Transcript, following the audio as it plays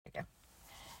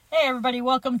Hey everybody,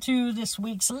 welcome to this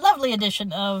week's lovely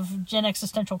edition of Gen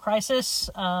Existential Crisis.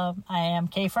 I am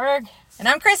Kay Ferg. And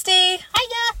I'm Christy.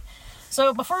 Hiya!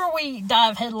 So before we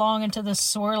dive headlong into this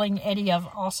swirling eddy of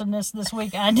awesomeness this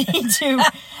week, I need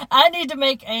to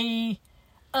make it's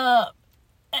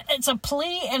a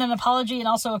plea and an apology and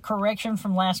also a correction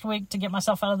from last week to get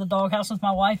myself out of the doghouse with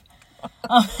my wife.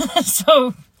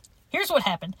 So here's what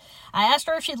happened. I asked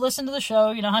her if she'd listened to the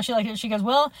show, you know, how she liked it. She goes,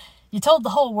 well, you told the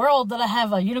whole world that I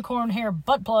have a unicorn hair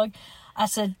butt plug. I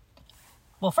said,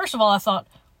 well, first of all, I thought,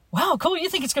 wow, cool, you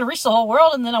think it's going to reach the whole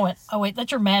world? And then I went, oh, wait,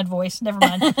 that's your mad voice. Never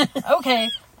mind. Okay.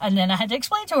 And then I had to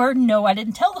explain to her, no, I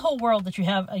didn't tell the whole world that you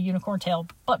have a unicorn tail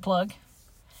butt plug.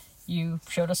 You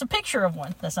showed us a picture of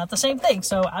one. That's not the same thing.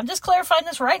 So I'm just clarifying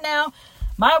this right now.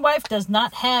 My wife does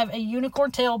not have a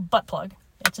unicorn tail butt plug.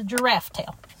 It's a giraffe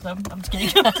tail. So I'm just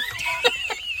kidding.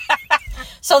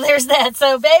 So there's that.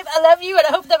 So, babe, I love you, and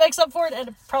I hope that makes up for it. And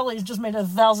it probably has just made it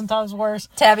 1,000 times worse.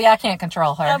 Tabby, I can't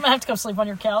control her. I'm going to have to go sleep on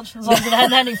your couch, as long as it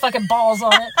hadn't had any fucking balls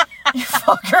on it. You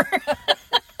fucker.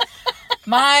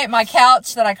 My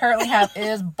couch that I currently have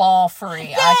is ball-free.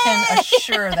 Yay! I can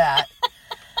assure that.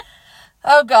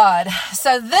 Oh, God.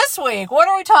 So this week, what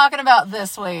are we talking about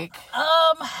this week?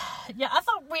 Yeah, I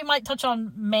thought we might touch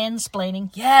on mansplaining.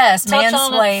 Yes, touch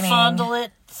mansplaining. On it, fondle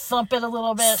it, thump it a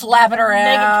little bit. Slap it around.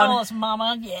 Make it call us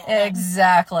mama. Yeah.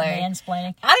 Exactly.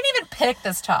 Mansplaining. I didn't even pick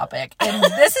this topic. And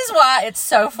this is why it's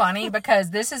so funny,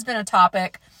 because this has been a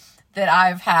topic that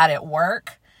I've had at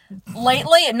work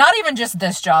lately. And not even just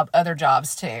this job, other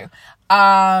jobs too.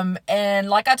 And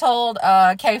like I told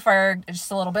Kay Ferg just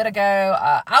a little bit ago,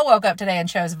 I woke up today and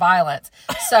chose violence.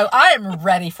 So I am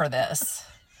ready for this.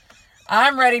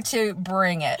 I'm ready to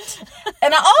bring it.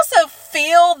 And I also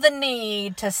feel the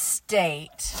need to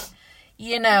state,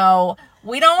 you know,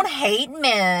 we don't hate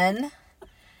men.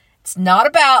 It's not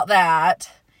about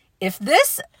that. If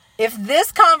this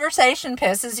conversation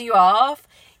pisses you off,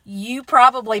 you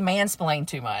probably mansplain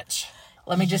too much.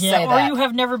 Let me just say that. Or you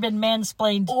have never been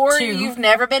mansplained to. Or you've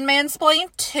never been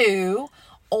mansplained to,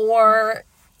 or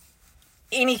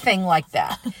anything like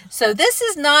that. So this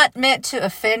is not meant to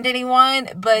offend anyone,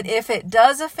 but if it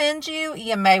does offend you,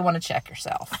 you may want to check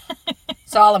yourself.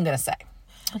 That's all I'm going to say.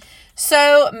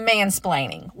 So,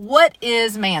 mansplaining. What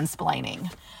is mansplaining?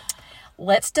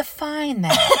 Let's define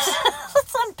that.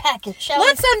 Let's unpack it, shall we?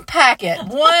 Let's unpack it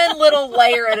one little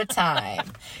layer at a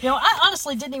time. You know, I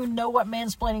honestly didn't even know what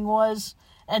mansplaining was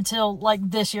until, like,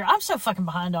 this year. I'm so fucking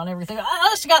behind on everything.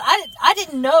 Honestly, God, I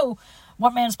didn't know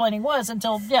what mansplaining was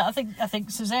until, yeah, I think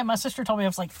Suzanne, my sister, told me. I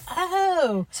was like,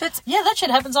 oh. So yeah, that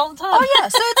shit happens all the time. Oh, yeah.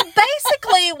 So it's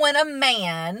basically when a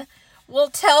man will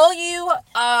tell you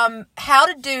how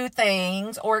to do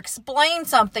things or explain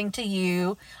something to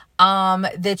you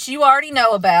that you already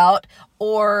know about,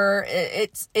 or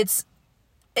it's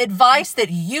advice that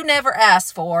you never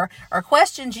asked for, or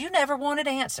questions you never wanted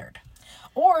answered.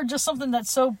 Or just something that's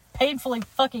so painfully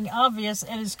fucking obvious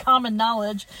and is common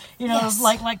knowledge, you know, yes.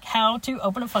 like how to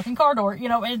open a fucking car door, you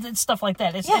know, and stuff like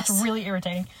that. It's really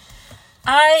irritating.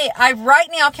 I right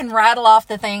now can rattle off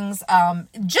the things,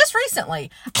 just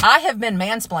recently, I have been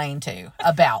mansplained to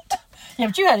about. Yeah,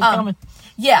 but you had it coming.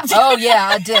 Yeah. Oh, yeah,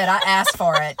 I did. I asked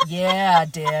for it. Yeah, I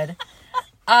did.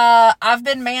 I've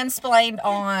been mansplained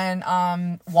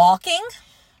on walking,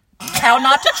 how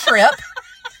not to trip.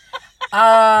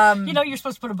 You know, you're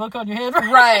supposed to put a book on your head,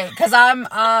 right? Right, because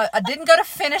I didn't go to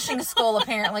finishing school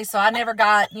apparently, so I never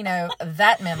got, you know,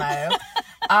 that memo.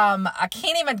 I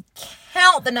can't even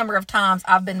count the number of times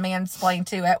I've been mansplained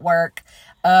to at work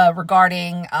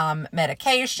regarding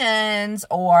medications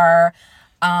or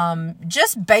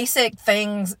just basic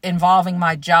things involving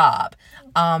my job.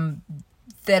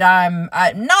 That I'm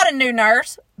not a new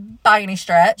nurse by any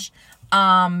stretch.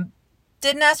 Didn't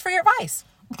ask for your advice.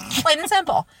 Plain and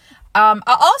simple. I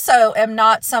also am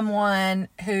not someone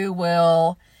who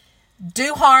will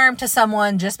do harm to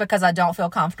someone just because I don't feel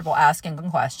comfortable asking a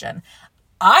question.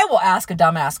 I will ask a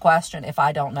dumbass question if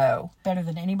I don't know. Better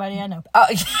than anybody I know.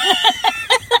 I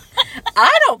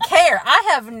don't care. I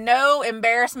have no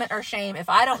embarrassment or shame if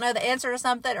I don't know the answer to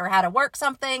something or how to work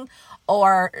something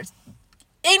or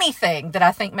anything that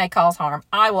I think may cause harm.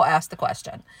 I will ask the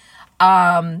question.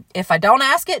 If I don't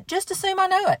ask it, just assume I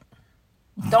know it.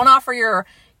 Don't offer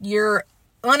your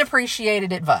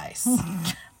unappreciated advice.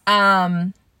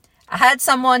 I had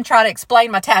someone try to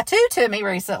explain my tattoo to me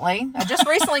recently. I just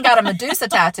recently got a Medusa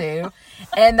tattoo,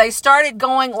 and they started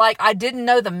going like I didn't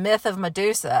know the myth of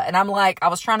Medusa. And I'm like, I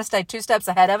was trying to stay 2 steps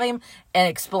ahead of him and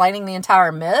explaining the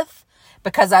entire myth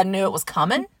because I knew it was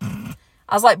coming.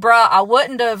 I was like, bruh, I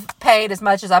wouldn't have paid as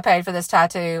much as I paid for this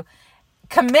tattoo,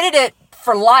 committed it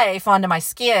for life onto my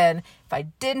skin if I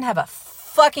didn't have a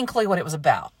fucking clue what it was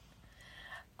about.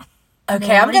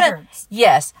 Okay, I'm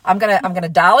gonna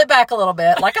dial it back a little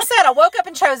bit. Like I said, I woke up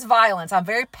and chose violence. I'm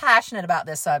very passionate about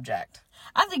this subject.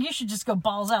 I think you should just go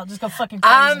balls out. Just go fucking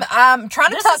crazy. I'm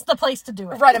trying to This is the place to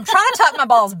do it. Right, I'm trying to tuck my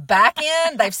balls back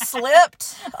in. They've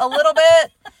slipped a little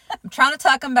bit. I'm trying to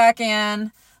tuck them back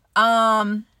in.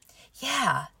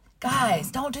 Yeah, guys,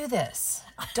 don't do this.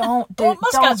 Don't do.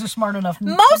 Most guys are smart enough.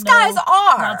 Most guys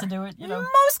are not to do it.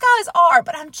 Most guys are,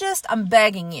 but I'm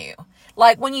begging you.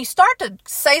 Like when you start to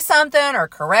say something or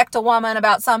correct a woman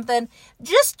about something,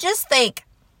 just think.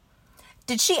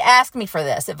 Did she ask me for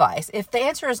this advice? If the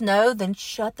answer is no, then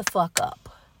shut the fuck up.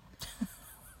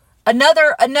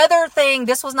 Another thing,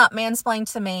 this was not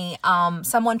mansplained to me.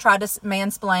 Someone tried to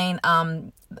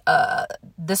mansplain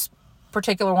this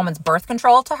particular woman's birth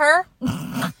control to her.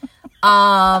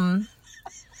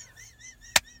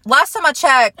 Last time I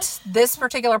checked, this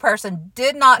particular person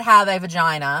did not have a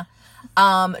vagina,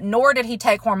 nor did he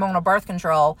take hormonal birth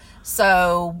control.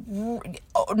 So,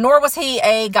 nor was he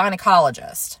a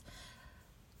gynecologist.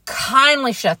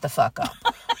 Kindly shut the fuck up.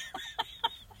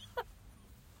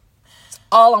 That's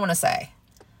all I want to say.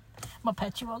 I'm gonna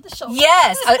pat you on the shoulder.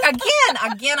 Yes.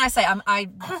 Again, I say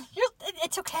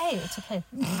it's okay. It's okay.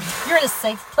 You're in a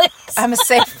safe place. I'm a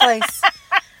safe place.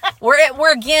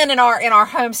 We're again in our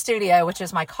home studio, which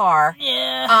is my car.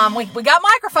 Yeah. We got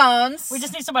microphones. We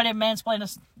just need somebody to mansplain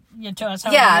us. To us.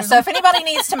 Yeah. So if anybody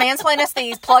needs to mansplain us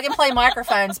these plug and play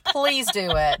microphones, please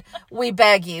do it. We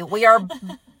beg you. We are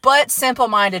but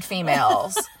simple-minded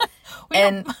females.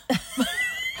 And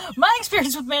my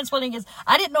experience with mansplaining is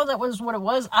I didn't know that was what it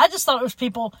was. I just thought it was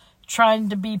people trying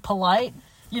to be polite.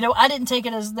 I didn't take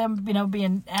it as them,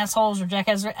 being assholes or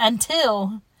jackasses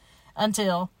until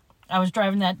I was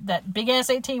driving that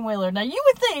big-ass 18-wheeler. Now, you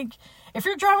would think if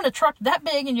you're driving a truck that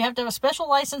big and you have to have a special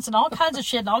license and all kinds of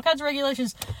shit and all kinds of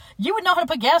regulations, you would know how to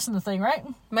put gas in the thing, right?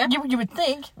 You would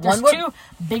think. There's two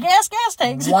big-ass gas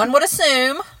tanks. One would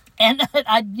assume. And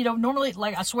I, normally,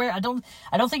 like, I swear, I don't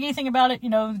think anything about it,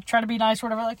 try to be nice or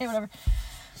whatever, like, okay, whatever.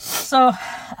 So,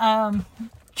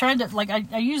 trying to, like,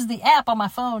 I used the app on my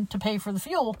phone to pay for the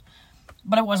fuel,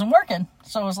 but it wasn't working.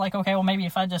 So I was like, okay, well, maybe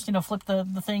if I just, flip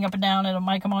the thing up and down, it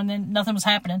might come on. Then nothing was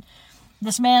happening.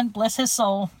 This man, bless his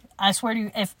soul, I swear to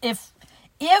you,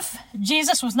 if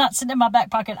Jesus was not sitting in my back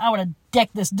pocket, I would have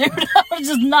decked this dude. I would have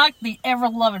just knocked the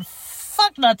ever-loving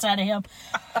fuck nuts out of him.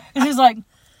 Because he's like,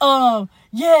 oh,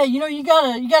 yeah, you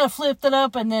gotta flip that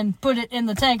up and then put it in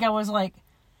the tank. I was like,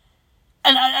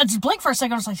 and I just blinked for a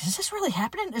second. I was like, is this really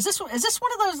happening? Is this one of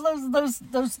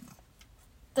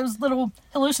those little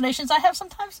hallucinations I have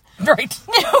sometimes? Right.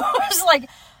 I was like,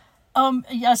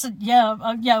 yeah, I said,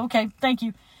 yeah, okay, thank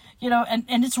you. And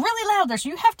it's really loud there, so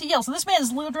you have to yell. So this man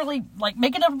is literally, like,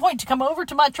 making a point to come over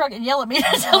to my truck and yell at me to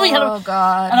tell me how to... Oh,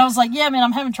 God. And I was like, yeah, man,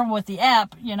 I'm having trouble with the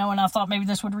app, and I thought maybe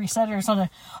this would reset it or something.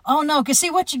 Oh, no, because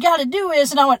see, what you got to do is...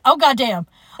 And I went, oh, goddamn.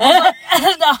 And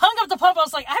I hung up the pump. I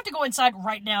was like, I have to go inside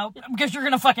right now because you're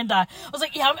going to fucking die. I was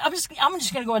like, yeah, I'm just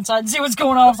going to go inside and see what's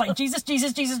going on. I was like, Jesus,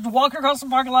 walk across the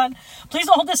parking lot. Please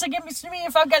don't hold this against me.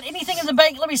 If I've got anything in the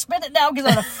bank, let me spend it now because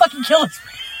I'm going to fucking kill it.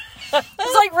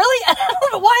 It's like, really? I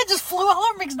don't know why it just flew all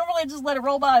over me because normally I just let it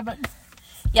roll by, but...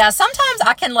 Yeah, sometimes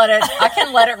I can let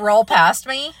it roll past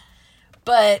me,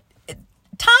 but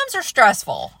times are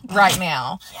stressful right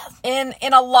now in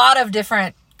a lot of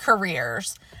different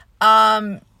careers.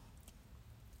 I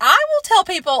will tell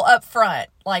people up front,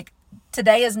 like,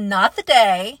 today is not the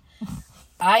day.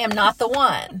 I am not the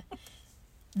one.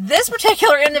 This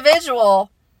particular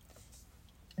individual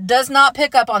does not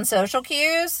pick up on social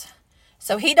cues.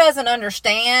 So he doesn't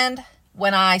understand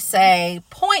when I say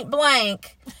point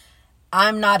blank,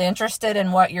 I'm not interested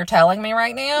in what you're telling me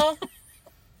right now.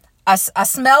 I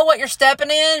smell what you're stepping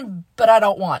in, but I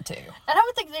don't want to. And I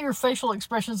would think that your facial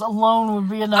expressions alone would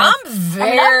be enough. I'm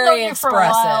very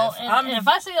expressive. And if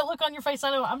I see that look on your face, I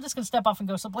know I'm just going to step off and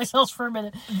go someplace else for a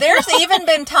minute. There's even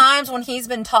been times when he's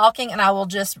been talking and I will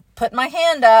just put my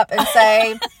hand up and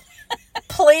say,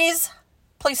 please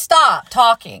stop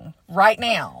talking right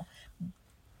now.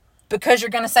 Because you're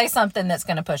going to say something that's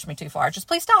going to push me too far. Just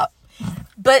please stop.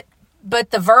 But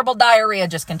the verbal diarrhea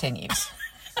just continues.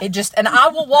 And I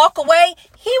will walk away.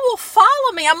 He will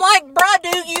follow me. I'm like, bruh,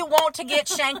 do you want to get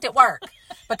shanked at work?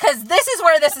 Because this is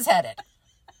where this is headed.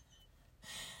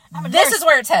 This is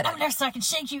where it's headed. I'm a nurse, so I can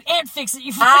shank you and fix it.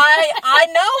 I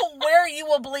know where you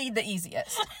will bleed the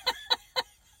easiest.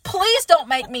 Please don't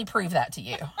make me prove that to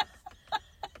you.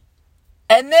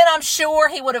 And then I'm sure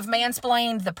he would have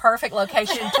mansplained the perfect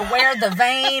location to where the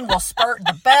vein will spurt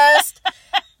the best.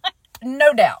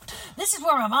 No doubt. This is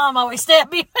where my mom always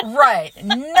stabbed me. Right.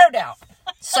 No doubt.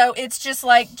 So it's just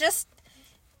like, just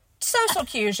social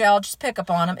cues, y'all. Just pick up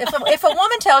on them. If a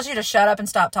woman tells you to shut up and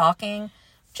stop talking,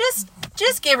 just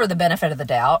give her the benefit of the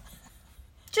doubt.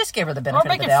 Just give her the benefit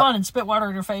of the doubt. Or make it fun and spit water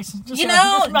in her face. Just,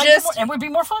 it would be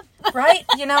more fun. Right?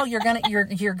 You're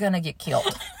gonna get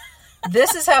killed.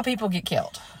 This is how people get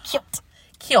killed.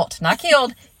 Killed. Not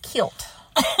killed. Killed.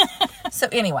 So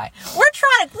anyway,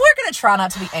 we're gonna try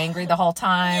not to be angry the whole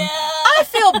time. Yeah. I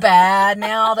feel bad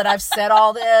now that I've said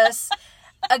all this.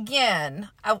 Again,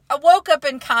 I woke up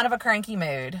in kind of a cranky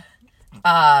mood.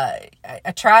 I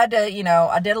tried to,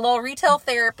 I did a little retail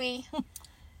therapy.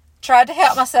 Tried to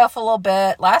help myself a little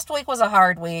bit. Last week was a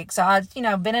hard week. So I've,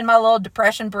 been in my little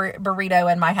depression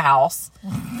burrito in my house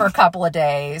for a couple of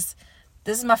days.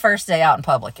 This is my first day out in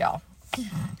public, y'all.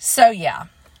 So yeah,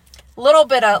 little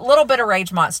bit of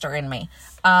rage monster in me.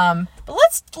 But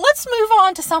let's move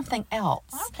on to something else.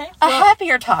 Okay. A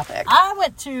happier topic. I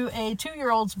went to a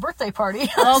 2-year-old's birthday party.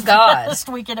 Oh God. Last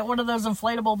weekend at one of those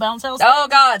inflatable bounce houses. Oh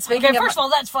God. Speaking first of all,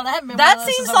 that's fun. I haven't been that one of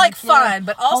those seems since like I was a fun, kid.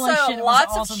 but also Holy shit,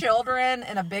 lots awesome. of children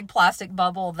in a big plastic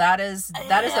bubble. That is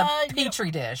a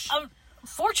petri dish.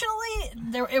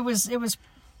 Fortunately, it was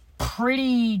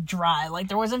pretty dry. Like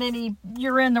there wasn't any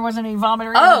urine, there wasn't any vomit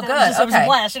or anything. Oh, good. It was a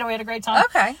blast. We had a great time.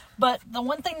 Okay. But the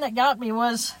one thing that got me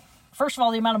was, first of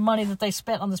all, the amount of money that they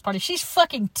spent on this party. She's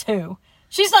fucking 2.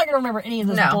 She's not going to remember any of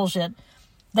this bullshit.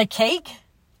 The cake,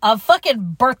 a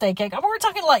fucking birthday cake. I mean, we're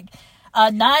talking like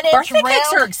a 9-inch birthday round.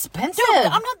 cakes are expensive.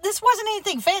 Dude, this wasn't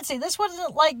anything fancy. This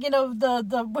wasn't like,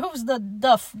 who was the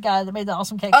Duff guy that made the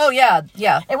awesome cake? Oh, yeah.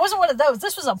 Yeah. It wasn't one of those.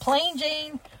 This was a plain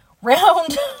Jane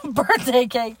round birthday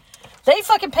cake. They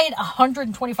fucking paid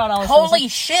 $125. Holy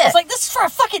shit. I was like, this is for a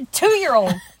fucking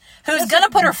 2-year-old. Who's gonna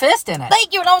put her fist in it?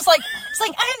 Thank you. And I was like,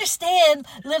 I understand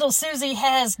little Susie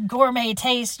has gourmet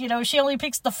taste. She only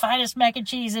picks the finest mac and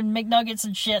cheese and McNuggets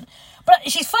and shit.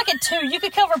 But she's fucking 2. You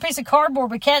could cover a piece of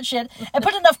cardboard with cat shit and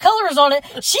put enough colors on it.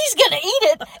 She's gonna eat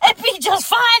it and be just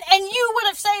fine. And you would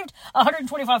have saved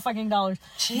 $125 fucking dollars.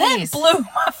 Jeez. That blew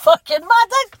my fucking mind.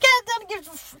 That cat doesn't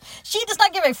give. She does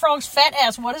not give a frog's fat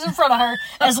ass what is in front of her,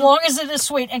 as long as it is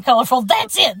sweet and colorful.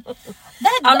 That's it.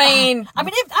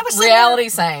 I was reality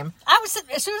same.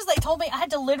 As soon as they told me, I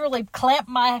had to literally clamp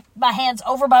my hands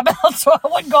over my mouth so I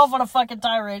wouldn't go off on a fucking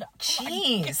tirade.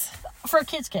 Jeez. For a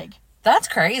kid's cake. That's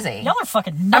crazy. Y'all are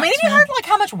fucking nuts. Have you heard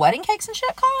how much wedding cakes and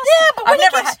shit cost? Yeah, but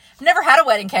I've never had a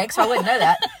wedding cake, so I wouldn't know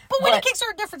that. But wedding cakes are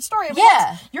a different story.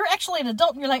 You're actually an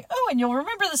adult, and you're like, and you'll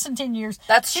remember this in 10 years.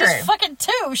 That's She's true. Fucking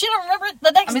 2. She don't remember it the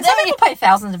next day. Some people pay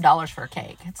thousands of dollars for a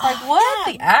cake. It's like, what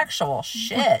the actual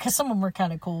shit? Because some of them are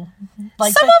kind of cool. Some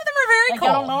of them are very cool.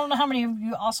 I don't know how many of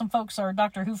you awesome folks are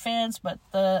Doctor Who fans, but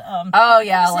the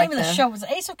the name of the show was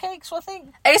Ace of Cakes, I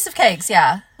think. Ace of Cakes,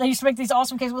 yeah. They used to make these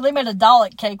awesome cakes. Well, they made a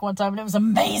Dalek cake one time, and it was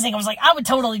amazing. I was like, I would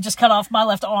totally just cut off my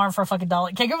left arm for a fucking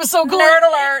Dalek cake. It was so cool. Nerd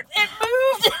alert. It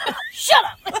moved. Shut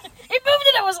up. It moved,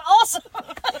 and it was awesome.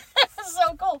 It was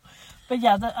so cool. But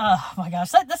yeah, oh my gosh,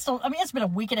 that's still. I mean, it's been a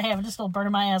week and a half, and it's still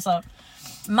burning my ass up.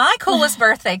 My coolest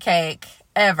birthday cake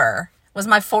ever was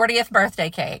my 40th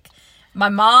birthday cake. My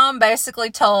mom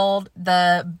basically told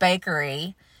the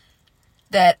bakery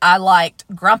that I liked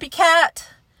Grumpy Cat,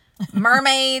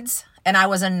 mermaids, and I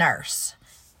was a nurse.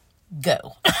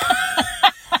 Go.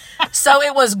 So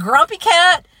it was Grumpy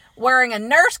Cat wearing a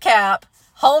nurse cap,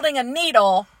 holding a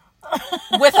needle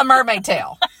with a mermaid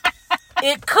tail.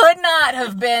 It could not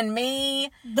have been me.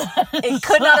 It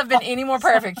could not have been any more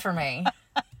perfect for me.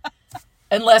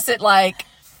 Unless it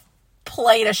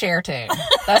played a Cher tune.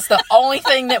 That's the only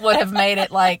thing that would have made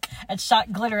it and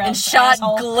shot glitter out. And shot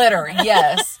glitter.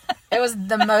 Yes, it was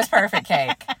the most perfect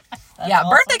cake. Yeah, awesome.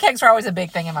 Birthday cakes are always a big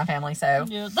thing in my family. So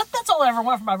yeah, that's all I ever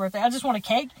want for my birthday. I just want a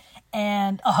cake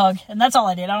and a hug, and that's all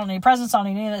I did. I don't need presents. I don't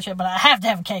need any of that shit. But I have to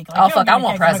have a cake. I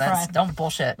want presents. Don't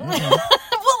bullshit. Well,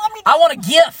 I mean, I want a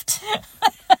gift.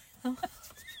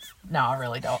 No, I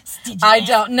really don't. I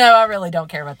don't. No, I really don't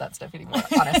care about that stuff anymore.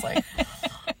 Honestly.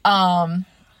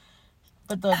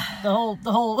 But the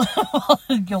whole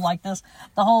you'll like this.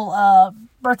 The whole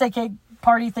birthday cake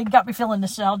party thing got me feeling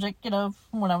nostalgic.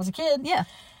 When I was a kid. Yeah.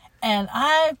 And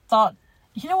I thought,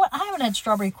 you know what? I haven't had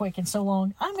strawberry quick in so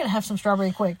long. I'm going to have some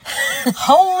strawberry quick.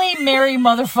 Holy Mary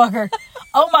motherfucker.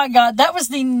 Oh my God. That was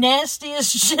the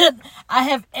nastiest shit I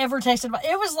have ever tasted.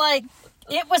 It was like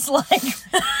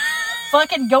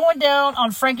fucking going down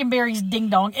on Frankenberry's ding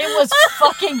dong. It was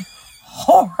fucking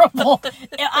horrible.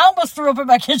 I almost threw up in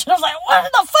my kitchen. I was like,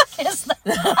 what the fuck is that?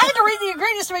 I had to read the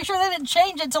ingredients. just to make sure they didn't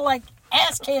change it to like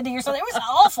ass candy or something. It was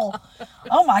awful.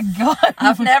 Oh my God.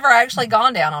 I've never actually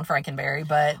gone down on Frankenberry,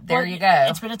 but there you go.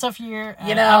 It's been a tough year.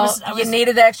 You know, you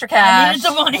needed the extra cash. I needed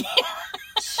the money.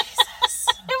 Jesus.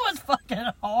 It was fucking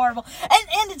horrible.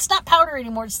 And it's not powder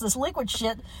anymore. It's this liquid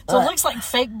shit. So it looks like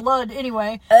fake blood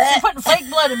anyway. So you're putting fake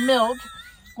blood in milk.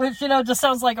 Which, just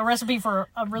sounds like a recipe for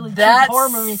a really cheap horror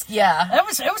movie. Yeah.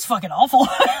 It was fucking awful.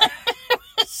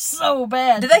 It was so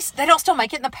bad. Do they don't still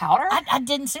make it in the powder? I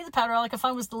didn't see the powder. All I could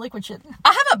find was the liquid shit. I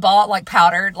haven't bought, like,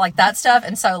 powdered, like, that stuff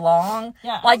in so long.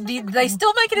 Yeah. Like, do they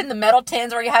still make it in the metal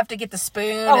tins where you have to get the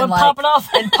spoon and like, pop it off?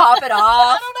 And pop it off?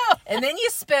 I don't know. And then you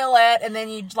spill it, and then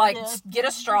you, like, get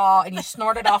a straw, and you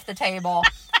snort it off the table.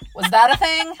 Was that a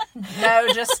thing? No,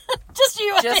 just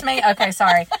you. Just me? Okay,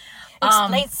 sorry.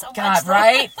 Explains so God, much.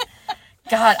 right?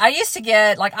 God, I used to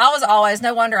get, like, I was always,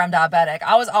 no wonder I'm diabetic.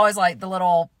 I was always, like, the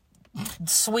little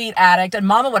sweet addict. And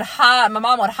my mom would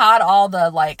hide all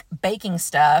the, like, baking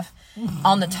stuff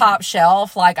on the top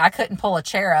shelf. Like, I couldn't pull a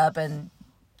chair up and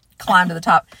climb to the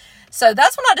top. So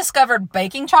that's when I discovered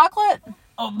baking chocolate.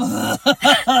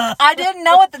 I didn't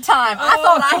know at the time. I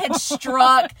thought I had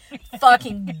struck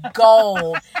fucking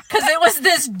gold. Because it was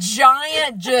this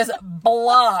giant, just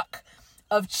block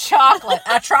of chocolate.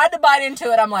 I tried to bite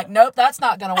into it. I'm like, nope, that's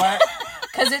not gonna work.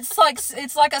 Because it's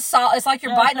like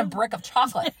you're biting a brick of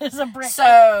chocolate. It's a brick.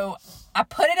 So I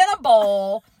put it in a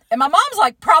bowl, and my mom's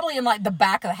like probably in like the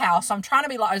back of the house. So I'm trying to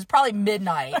be like, it was probably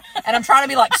midnight, and I'm trying to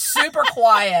be like super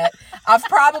quiet. I've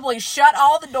probably shut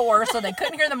all the doors so they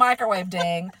couldn't hear the microwave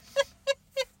ding.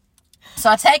 So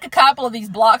I take a couple of these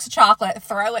blocks of chocolate,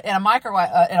 throw it in a microwave,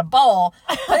 in a bowl,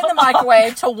 put it in the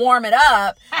microwave to warm it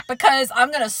up because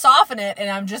I'm going to soften it and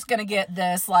I'm just going to get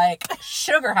this like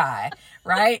sugar high,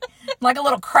 right? Like a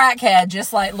little crackhead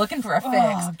just like looking for a fix.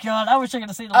 Oh God, I wish I could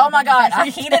have seen it. Oh my God, I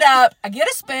heat it up. I get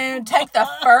a spoon, take the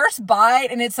first bite,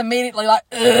 and it's immediately like,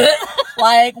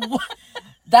 like,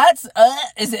 that's,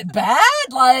 is it bad?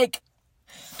 Like,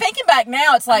 thinking back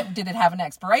now, it's like, did it have an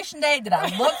expiration date? Did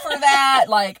I look for that?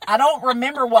 Like, I don't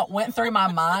remember what went through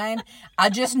my mind. I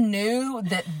just knew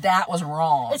that was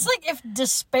wrong. It's like if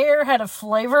despair had a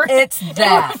flavor. It's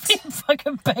that. It would be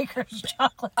fucking baker's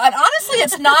chocolate. And honestly,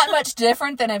 it's not much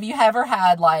different than have you ever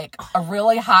had, like, a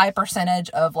really high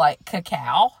percentage of, like,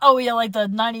 cacao? Oh, yeah, like the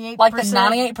 98%. Like the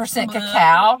 98%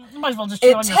 cacao. You might as well just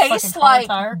chew on your tastes fucking like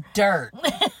tire. dirt.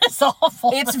 It's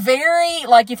awful. It's very,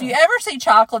 like, if you ever see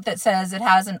chocolate that says it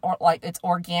has it's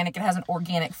organic, it has an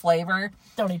organic flavor.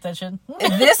 Don't eat that shit.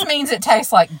 This means it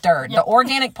tastes like dirt. Yep. The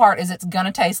organic part is it's going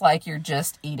to taste like you're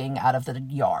just eating out of the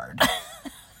yard.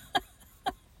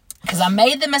 Because I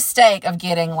made the mistake of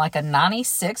getting like a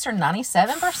 96 or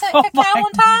 97% cacao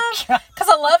one time. Because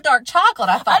I love dark chocolate.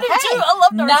 I thought, I do too. I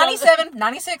love dark 97,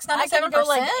 96, 97%. I can go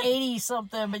like 80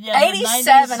 something, but yeah.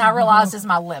 87 I realized is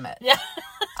my limit. Yeah.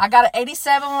 I got an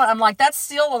 87 one. I'm like, that's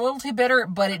still a little too bitter,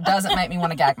 but it doesn't make me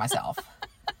want to gag myself.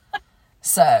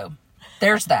 So,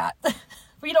 there's that.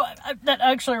 Well, that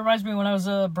actually reminds me when I was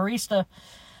a barista,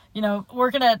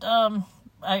 working at,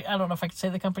 I don't know if I can say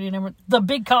the company name, the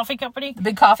Big Coffee Company. The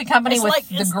Big Coffee Company It's with like-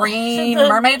 the it's green the-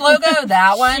 mermaid logo?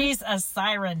 That one? She's a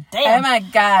siren. Damn. Oh my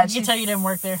God. You can tell you didn't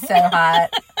work there. So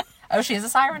hot. Oh, she is a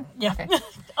siren? Yeah. Okay.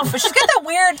 But she's got that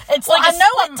weird... It's like a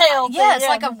split tail thing. Yeah, it's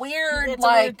like a weird, It's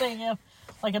like... a weird thing, yeah.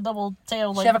 Like a double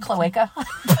tail. She have a cloaca?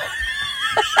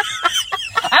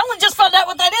 I only just found out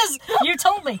what that is. You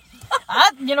told me.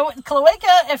 Cloaca,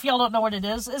 if y'all don't know what it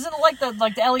is, isn't it like the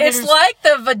alligators? It's like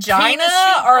the vagina, penis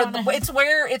or sheet? it's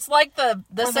where it's like the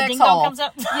where sex ding hole. dong comes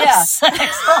out? Yeah. Sex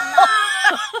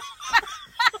hole.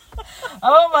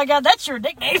 Oh my God, that's your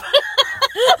nickname.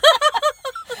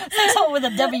 Sex hole with a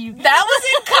W. That was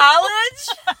in college,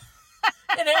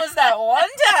 and it was that one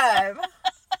time.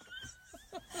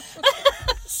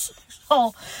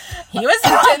 Oh, He was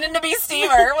pretending to be Steve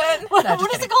Irwin. what No, just is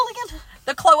kidding. it called again?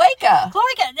 The cloaca.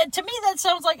 Cloaca. To me, that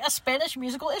sounds like a Spanish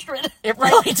musical instrument. It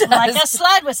really does. Like a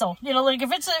slide whistle. Like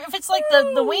if it's like the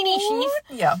weenie sheath,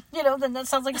 Yeah. then that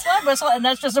sounds like a slide whistle, and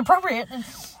that's just appropriate. And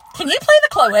Can you play the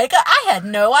cloaca? I had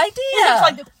no idea. it's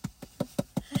like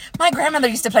My grandmother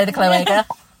used to play the cloaca.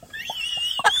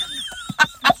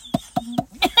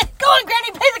 go on,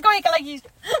 Granny, play the cloaca like you.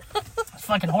 It's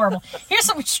fucking horrible. Here's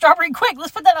some strawberry quick.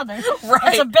 Let's put that on there. Right.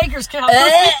 That's a baker's cow.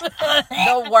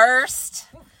 The worst.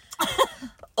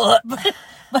 But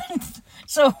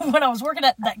so when I was working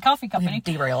at that coffee company,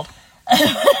 Derailed.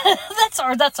 that's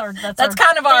kind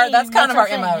of our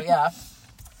thing. MO, yeah.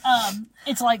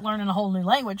 It's like learning a whole new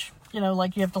language.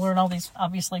 Like you have to learn all these,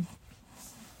 obviously,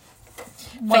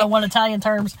 101 Italian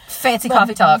terms. Fancy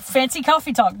coffee talk. Fancy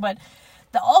coffee talk. But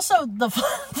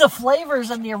the flavors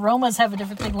and the aromas have a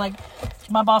different thing. Like,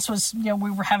 my boss was,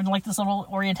 we were having like this little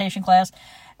orientation class,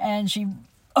 and she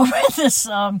opened this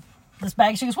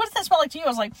bag. She goes, "What does that smell like to you?" I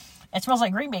was like, "It smells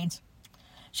like green beans."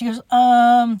 She goes,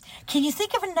 "Can you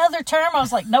think of another term?" I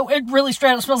was like, "No, it really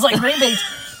straight up smells like green beans."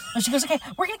 And she goes, "Okay,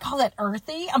 we're going to call that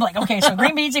earthy." I'm like, "Okay, so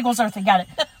green beans equals earthy. Got it."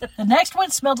 The next one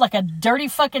smelled like a dirty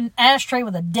fucking ashtray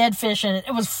with a dead fish in it.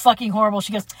 It was fucking horrible.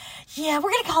 She goes, "Yeah,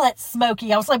 we're going to call that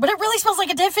smoky." I was like, "But it really smells like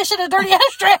a dead fish in a dirty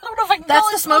ashtray. I don't know if I can call it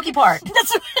That's the smoky part.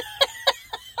 That's, I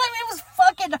mean, it was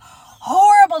fucking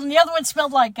horrible. And the other one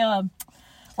smelled like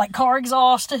car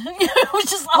exhaust. It was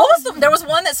just... There was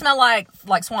one that smelled like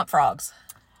swamp frogs.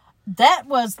 That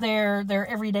was their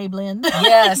everyday blend.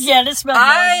 Yes. Yeah, it smelled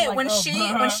like when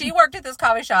she worked at this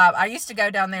coffee shop, I used to go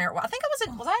down there. Well, I think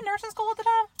was I in nursing school at the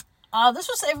time? This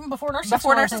was even before nursing school.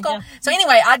 Before nursing school. Yeah. So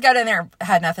anyway, I'd go down there,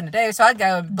 had nothing to do, so I'd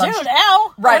go. Dude,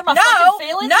 ow! Right? No, That's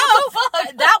what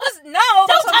I'm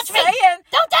touch me! saying.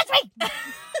 Don't touch me!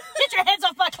 Get your hands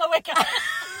off my cloaca!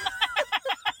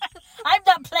 I'm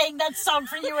not playing that song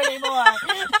for you anymore.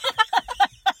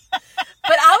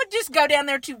 But I would just go down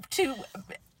there to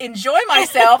enjoy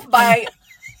myself by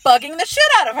bugging the shit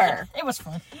out of her. It was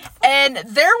fun. And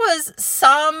there was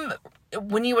some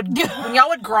when y'all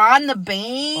would grind the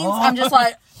beans. I'm just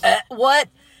like, what?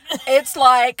 It's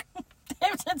like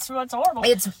it's horrible.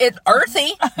 It's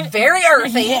earthy, very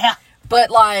earthy. Yeah.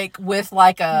 But like with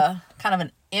like a kind of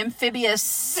an amphibious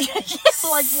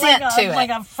scent to it. Like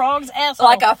a frog's asshole.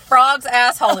 Like a frog's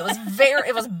asshole. It was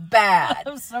bad.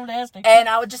 It was so nasty. And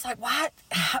I would just like, what?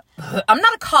 I'm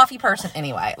not a coffee person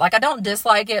anyway. Like, I don't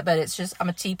dislike it, but it's just, I'm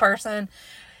a tea person.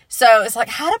 So it's like,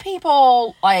 how do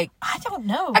people like? I don't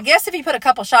know. I guess if you put a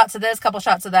couple shots of this, couple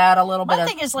shots of that, a little bit of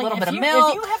milk.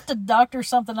 If you have to doctor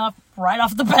something up right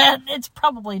off the bat, it's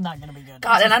probably not going to be good.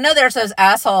 God, and I know there's those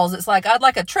assholes. It's like, I'd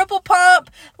like a triple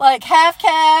pump, like half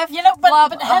calf.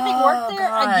 But having worked there,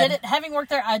 God. I get it. Having worked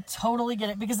there, I totally get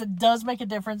it because it does make a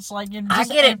difference. Like, I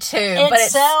get it too. But it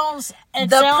sounds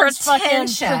fucking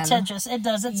pretentious. It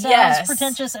does. It sounds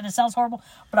pretentious and it sounds horrible.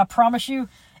 But I promise you,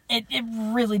 It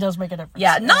really does make a difference.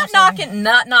 Yeah, not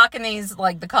knocking these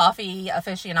like the coffee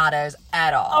aficionados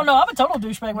at all. Oh no, I'm a total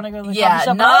douchebag when I go to the coffee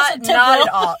shop. not at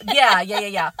all.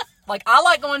 Yeah. Like, I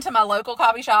like going to my local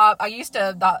coffee shop. I used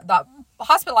to the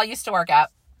hospital I used to work at.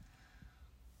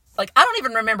 Like, I don't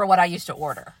even remember what I used to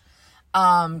order,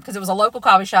 because it was a local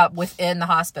coffee shop within the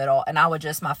hospital, and I would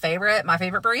just my favorite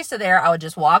barista there. I would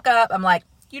just walk up. I'm like,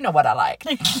 you know what I like,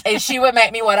 and she would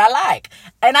make me what I like,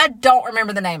 and I don't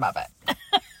remember the name of it.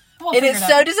 It is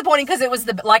so disappointing because it was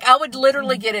I would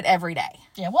literally get it every day.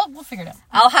 Yeah, we'll figure it out.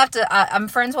 I'll have to. I'm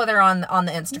friends with her on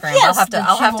the Instagram. Yes,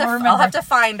 I'll have to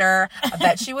find her. I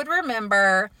bet she would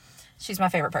remember. She's my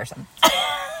favorite person.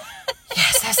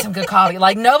 Yes, that's some good coffee.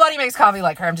 Like, nobody makes coffee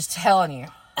like her. I'm just telling you.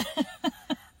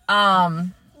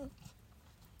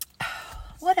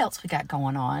 What else we got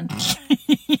going on?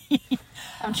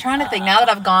 I'm trying to think. Now that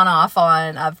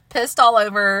I've pissed all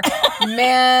over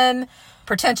men.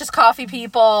 Pretentious coffee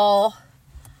people.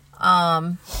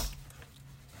 That's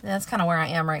kind of where I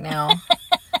am right now.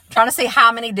 Trying to see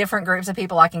how many different groups of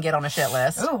people I can get on a shit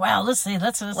list. Oh wow, let's see.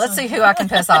 Let's see who I can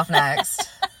piss off next.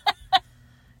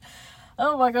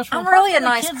 Oh my gosh, I'm really a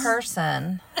nice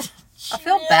person. I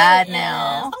feel bad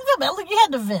now. I don't feel bad. Look, you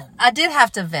had to vent. I did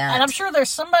have to vent. And I'm sure there's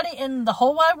somebody in the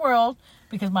whole wide world,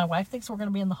 because my wife thinks we're going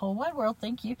to be in the whole wide world.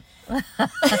 Thank you.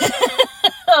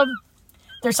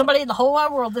 There's somebody in the whole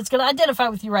wide world that's going to identify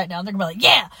with you right now. And they're going to be like,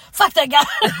 yeah, fuck that guy.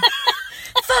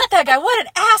 Fuck that guy. What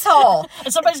an asshole.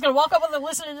 And somebody's going to walk up with them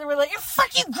listening and be like,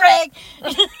 fuck you, Greg.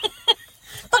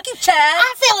 Fuck you, Chad.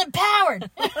 I feel empowered.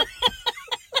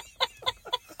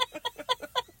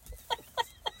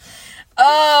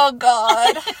 Oh,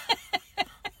 God.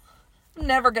 I'm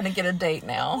never going to get a date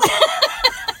now.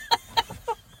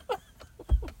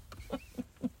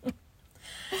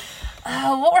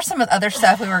 What were some of the other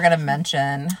stuff we were going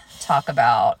to talk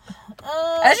about?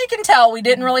 As you can tell, we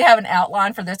didn't really have an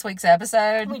outline for this week's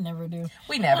episode. We never do.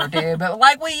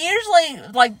 But we usually,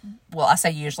 I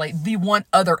say usually, the one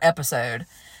other episode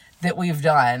that we've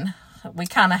done, we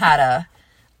kind of had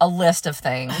a list of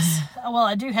things. Well,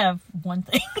 I do have one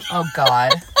thing. Oh,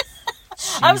 God.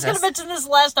 I was going to mention this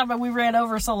last time, but we ran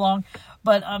over so long.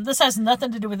 But this has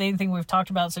nothing to do with anything we've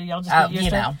talked about, so y'all just get used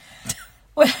to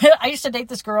it. I used to date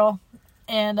this girl,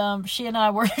 and she and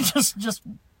I were just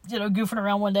goofing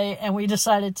around one day, and we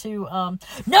decided to oh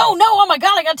my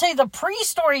God, I gotta tell you the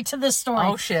pre-story to this story.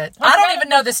 Oh shit, I don't even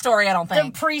know this story. I don't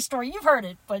think the pre-story, you've heard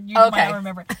it, but you might not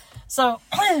remember it. So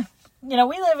we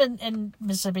live in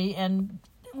Mississippi, and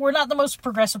we're not the most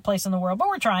progressive place in the world, but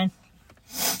we're trying.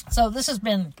 So this has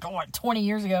been 20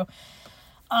 years ago.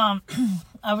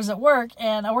 I was at work,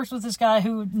 and I worked with this guy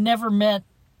who never met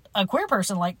a queer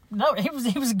person. Like, no, he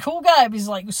was a cool guy, but he's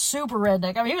like super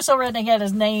redneck. I mean, he was so redneck he had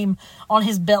his name on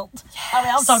his belt. Yes. I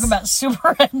mean, I'm talking about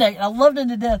super redneck. I loved him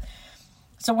to death.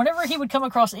 So whenever he would come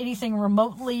across anything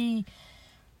remotely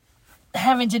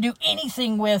having to do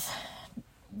anything with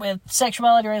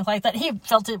sexuality or anything like that, he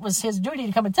felt it was his duty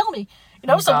to come and tell me. You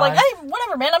know, so I'm like, hey,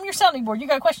 whatever, man, I'm your sounding board. You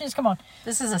got questions? Come on.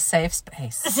 This is a safe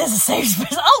space. This is a safe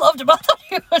space. I loved him. I thought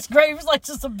he was great. He was like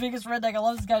just the biggest redneck. I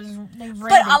love this guy. His name's Randy.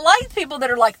 But I like people that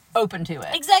are like open to it.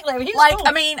 Exactly. I mean, he was like, cool.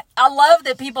 I mean, I love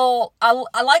that people,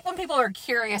 I like when people are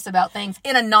curious about things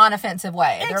in a non-offensive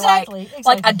way. They're Exactly.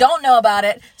 like, I don't know about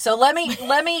it, so let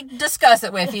me discuss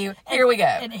it with you. Here we go.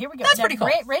 And here we go. That's now, pretty cool.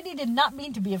 Randy did not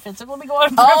mean to be offensive. Let me go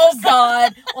on. Oh,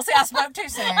 God. Well, see, I spoke too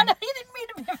soon. I know, he didn't mean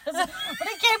to be offensive. But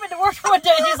he came into work one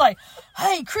day and he's like,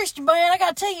 hey, Christian, man, I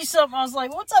got to tell you something. I was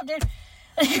like, what's up, dude?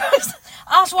 And he goes,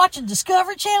 I was watching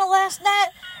Discovery Channel last night,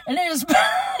 and it was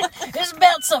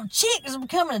about some chick that's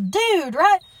becoming a dude,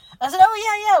 right? I said,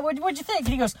 oh, yeah. What'd you think? And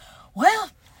he goes, well,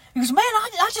 man,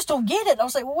 I just don't get it. I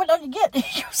was like, well, what don't you get?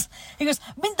 He goes,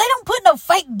 man, they don't put no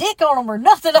fake dick on them or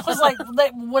nothing. I was like,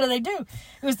 what do?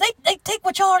 He goes, they take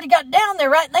what you already got down there,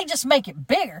 right, and they just make it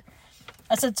bigger.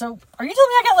 I said, so are you telling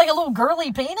me I got like a little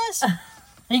girly penis? And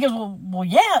he goes, well,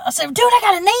 yeah. I said, dude, I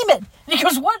got to name it. And he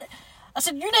goes, what? I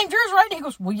said, you named yours, right? And he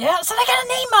goes, well, yeah. I said, I got a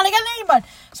name on.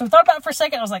 So we thought about it for a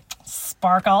second. I was like,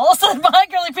 Sparkle. I said, my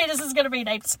girly penis is going to be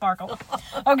named Sparkle.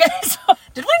 Okay, so.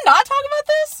 Did we not talk about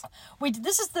this?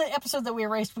 This is the episode that we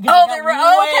erased because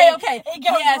okay. It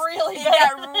got really bad.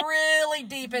 It got really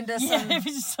deep into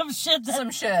some shit.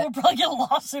 Some shit. We'll probably get a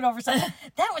lawsuit over something.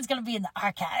 That one's going to be in the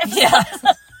archives. Yeah.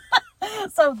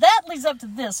 So that leads up to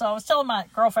this. So I was telling my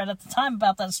girlfriend at the time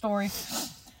about that story.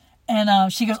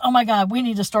 And she goes, oh, my God, we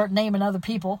need to start naming other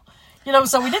people. You know,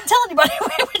 so we didn't tell anybody.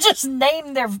 We just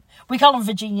named we call them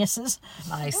vaginuses.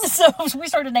 Nice. So we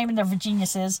started naming their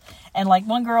vaginuses. And, like,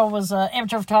 one girl was an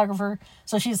amateur photographer,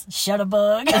 so she's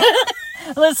Shutterbug.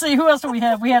 Let's see, who else do we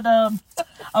have? We had,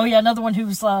 another one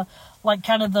who's, like,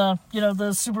 kind of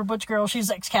the super butch girl. She's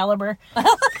Excalibur.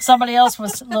 Somebody else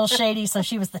was a little shady, so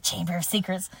she was the Chamber of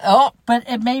Secrets. Oh. But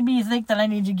it made me think that I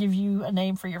need to give you a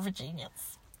name for your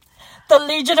vaginas. The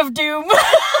Legion of Doom.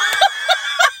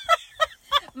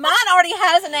 Mine already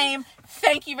has a name.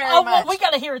 Thank you very much. Well, we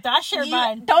got to hear it. I shared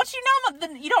mine. Don't you know?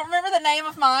 You don't remember the name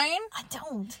of mine? I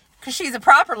don't. Because she's a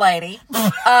proper lady.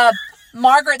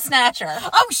 Margaret Snatcher.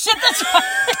 Oh, shit, that's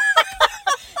right.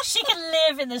 She can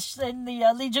live in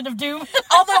the Legion of Doom.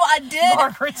 Although I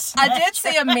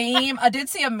did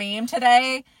see a meme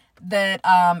today that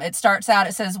it starts out,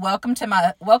 it says, welcome to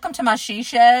my she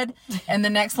shed, and the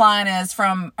next line is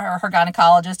from her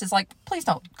gynecologist. It's like, please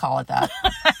don't call it that.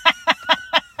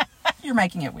 You're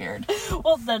making it weird.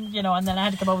 Well, then, and then I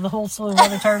had to come up with a whole slew of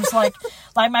other terms like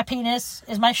my penis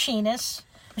is my sheeness.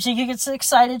 When she gets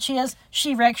excited, she has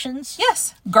she-rections.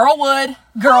 Yes. Girlwood.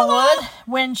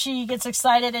 When she gets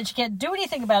excited and she can't do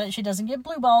anything about it, she doesn't get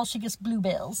blue balls, she gets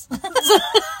bluebells.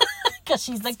 Because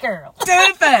she's the girl.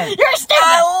 Stupid. You're stupid.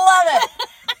 I love it.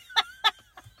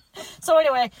 So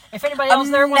anyway, if anybody else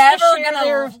there wants to share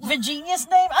their Vaginius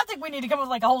name, I think we need to come up with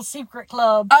like a whole secret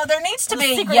club. Oh, there needs to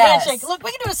be, secret yes. handshake. Look,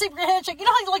 we can do a secret handshake. You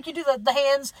know how you do the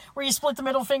hands where you split the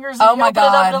middle fingers and you open it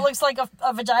God. up and it looks like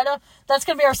a vagina? That's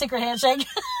going to be our secret handshake.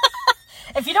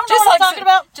 If you don't know what I'm talking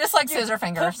about. Just like scissor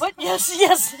fingers. But yes,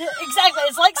 exactly.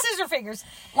 It's like scissor fingers.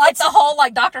 Like the whole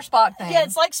Dr. Spock thing. Yeah,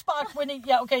 it's like Spock when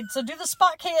okay, so do the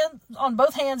Spock hand on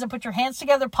both hands and put your hands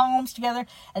together, palms together,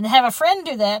 and then have a friend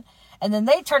do that, and then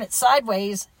they turn it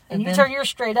sideways, and you turn yours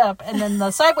straight up, and then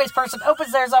the sideways person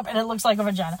opens theirs up, and it looks like a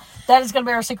vagina. That is going to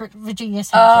be our secret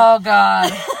Vaginius handshake. Oh,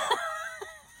 God.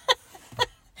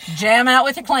 Jam out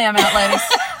with your clam out, ladies.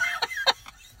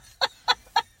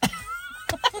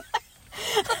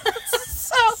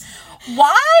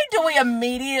 Why do we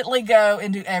immediately go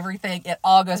and do everything? It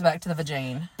all goes back to the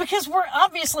vagine. Because we're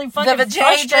obviously fucking the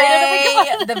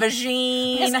frustrated. The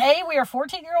vagine. Because A, we are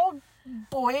 14-year-old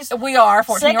boys. We are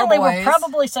 14-year-old boys. Secondly, we're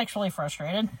probably sexually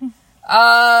frustrated.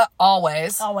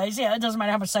 Always. Always, yeah. It doesn't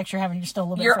matter how much sex you're having, you're still a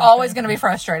little bit frustrated. You're always going to be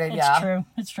frustrated, It's true.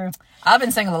 It's true. I've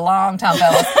been single a long time,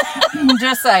 fellas.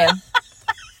 Just saying.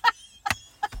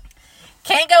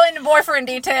 Can't go into boyfriend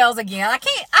details again. I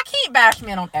can't bash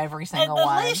men on every single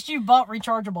one. At least you bought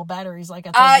rechargeable batteries, like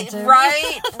I told you to.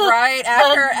 Right.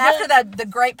 After the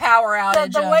great power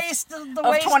outage the waste of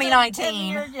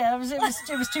 2019. Yeah, it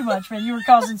was too much, man. You were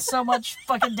causing so much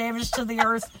fucking damage to the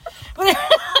earth.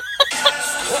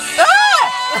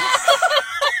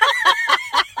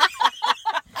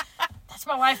 That's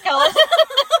my wife calling.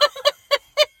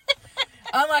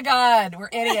 my God, we're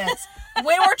idiots.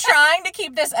 We were trying to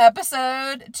keep this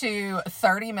episode to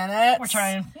 30 minutes. We're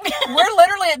trying. We're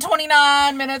literally at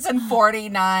 29 minutes and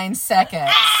 49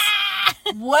 seconds.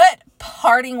 What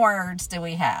parting words do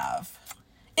we have?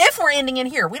 If we're ending it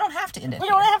here, we don't have to end it here. We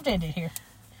don't have to end it here.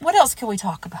 What else can we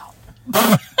talk about?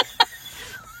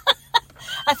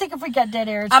 I think if we got dead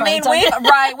air, it's I mean,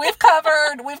 we've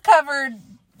covered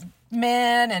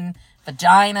men and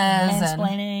vaginas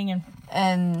mansplaining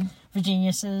and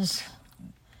vaginuses.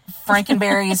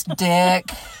 Frankenberry's dick.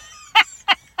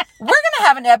 We're gonna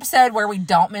have an episode where we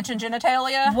don't mention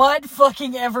genitalia. What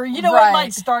fucking ever? You know, it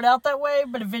might start out that way,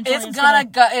 but eventually it's gonna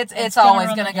go. It's always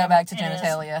gonna go back to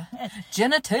genitalia.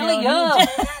 Genitalia.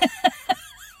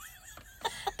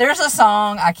 There's a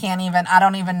song I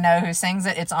don't even know who sings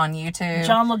it. It's on YouTube.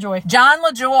 John LaJoy.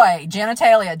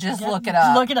 Genitalia. Just look it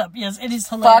up. Look it up. Yes, it is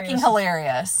hilarious. Fucking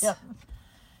hilarious. Yep.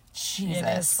 Jesus.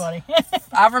 It is funny.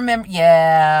 I remember.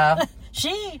 Yeah.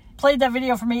 She played that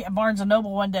video for me at Barnes &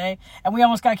 Noble one day, and we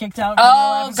almost got kicked out.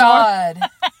 Oh, God.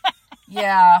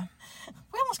 Yeah.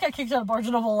 We almost got kicked out of Barnes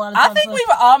 & Noble a lot of times. I think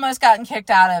we've almost gotten kicked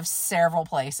out of several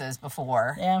places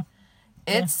before. Yeah.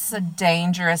 It's a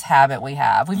dangerous habit we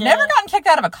have. We've never gotten kicked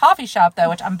out of a coffee shop, though,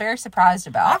 which I'm very surprised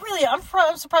about.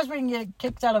 I'm surprised we didn't get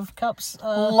kicked out of Cups.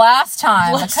 Last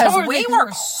time, because we were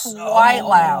quite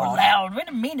loud. We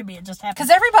didn't mean to be. It just happened.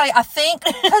 Because everybody, I think,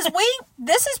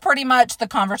 this is pretty much the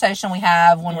conversation we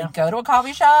have when we go to a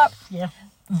coffee shop. Yeah.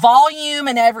 Volume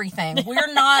and everything.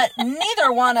 We're not,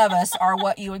 neither one of us are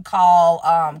what you would call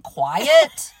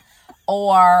quiet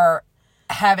or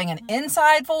having an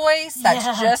inside voice.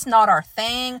 That's just not our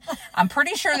thing. I'm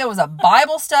pretty sure there was a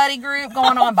Bible study group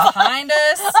going on behind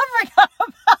us. I forgot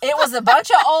about it. Was a bunch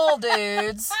of old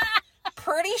dudes.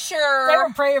 Pretty sure they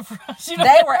were praying for us.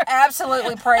 They were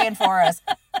absolutely praying for us.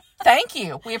 Thank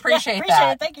you. We appreciate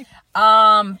that. It. Thank you.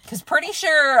 Because pretty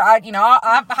sure I've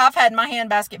had my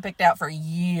handbasket picked out for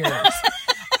years.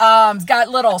 It's got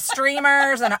little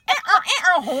streamers and a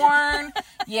horn.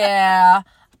 Yeah.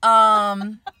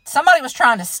 Somebody was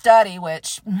trying to study,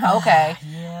 which, okay.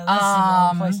 This is the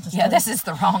wrong place to study. This is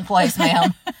the wrong place,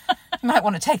 ma'am. You might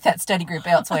want to take that study group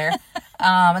elsewhere.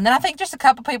 And then I think just a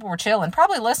couple people were chilling,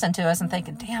 probably listening to us and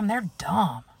thinking, damn, they're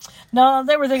dumb. No,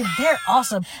 they were thinking, they're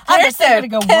awesome. They're so going to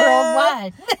go cool.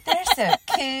 worldwide. They're so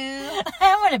cool.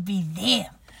 I want to be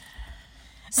them.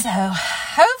 So,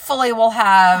 hopefully we'll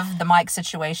have the mic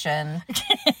situation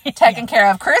taken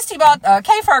care of.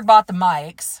 K-Ferg bought the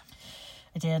mics.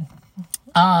 I did.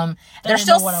 They're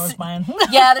still know what I was buying.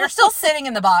 Yeah, they're still sitting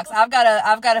in the box. I've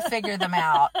got to figure them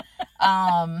out.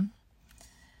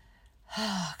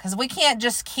 Because we can't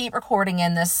just keep recording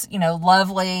in this,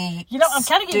 lovely. I'm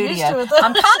kind of getting used to it. Though.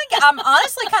 I'm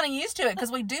honestly kind of used to it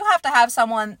because we do have to have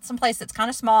someplace that's kind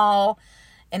of small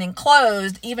and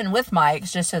enclosed, even with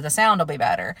mics, just so the sound will be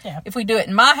better. Yeah. If we do it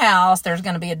in my house, there's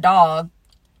going to be a dog.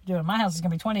 Do it in my house, it's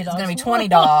going to be 20 dogs. It's going to be 20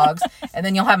 dogs. And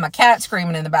then you'll have my cat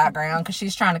screaming in the background because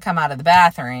she's trying to come out of the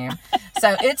bathroom.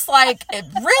 So it's like,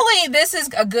 really, this is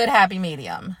a good happy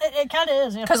medium. It kind of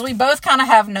is. Because we both kind of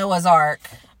have Noah's Ark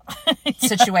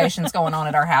situations going on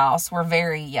at our house. We're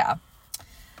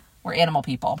we're animal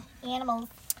people. Animals.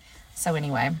 So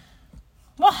anyway.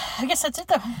 Well, I guess that's it,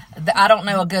 though. I don't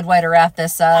know a good way to wrap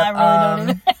this up. I really don't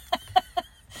either.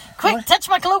 Quick, touch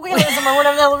my colloquialism or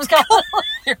whatever the hell it was called.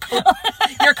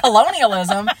 Your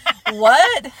colonialism?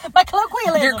 What? My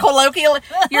colloquialism.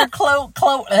 Your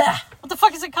What the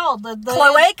fuck is it called? The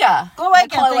cloaca.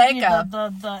 Cloaca.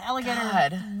 The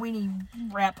alligator weenie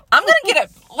wrap. I'm going to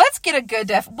let's get a good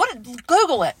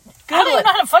Google it. I don't even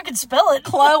know how to fucking spell it.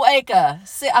 Cloaca.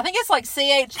 I think it's like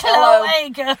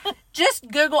CHLO. Cloaca. Just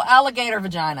Google alligator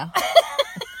vagina.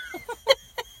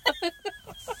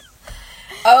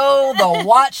 Oh, the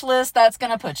watch list that's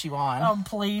going to put you on. Oh,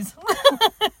 please.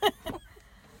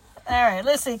 All right,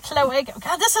 let's see. Cloaca.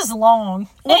 God, this is long.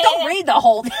 Well, don't read the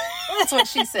whole thing. That's what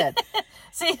she said.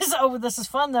 See, this is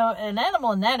fun, though. In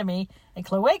animal anatomy, a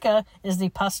cloaca is the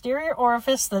posterior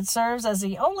orifice that serves as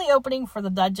the only opening for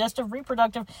the digestive,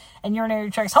 reproductive, and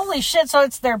urinary tracts. Holy shit, so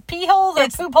it's their pee hole, their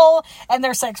poop hole, and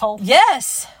their sex hole.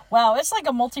 Yes. Wow, it's like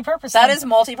a multi-purpose That thing. is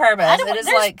multi-purpose.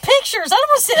 There's pictures. I don't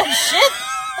want to see that shit.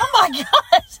 Oh, my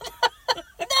God.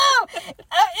 No,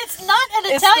 it's not an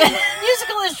Italian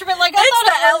musical instrument like I thought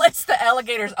it was. It's the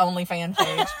alligator's OnlyFans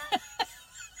page.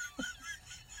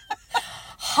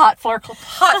 Hot for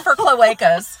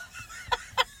cloacas.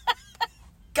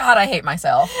 God, I hate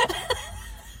myself.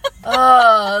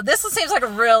 This seems like a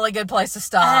really good place to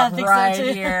stop right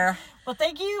here. Well,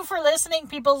 thank you for listening,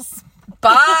 peoples.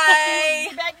 Bye.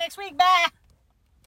 Be back next week. Bye.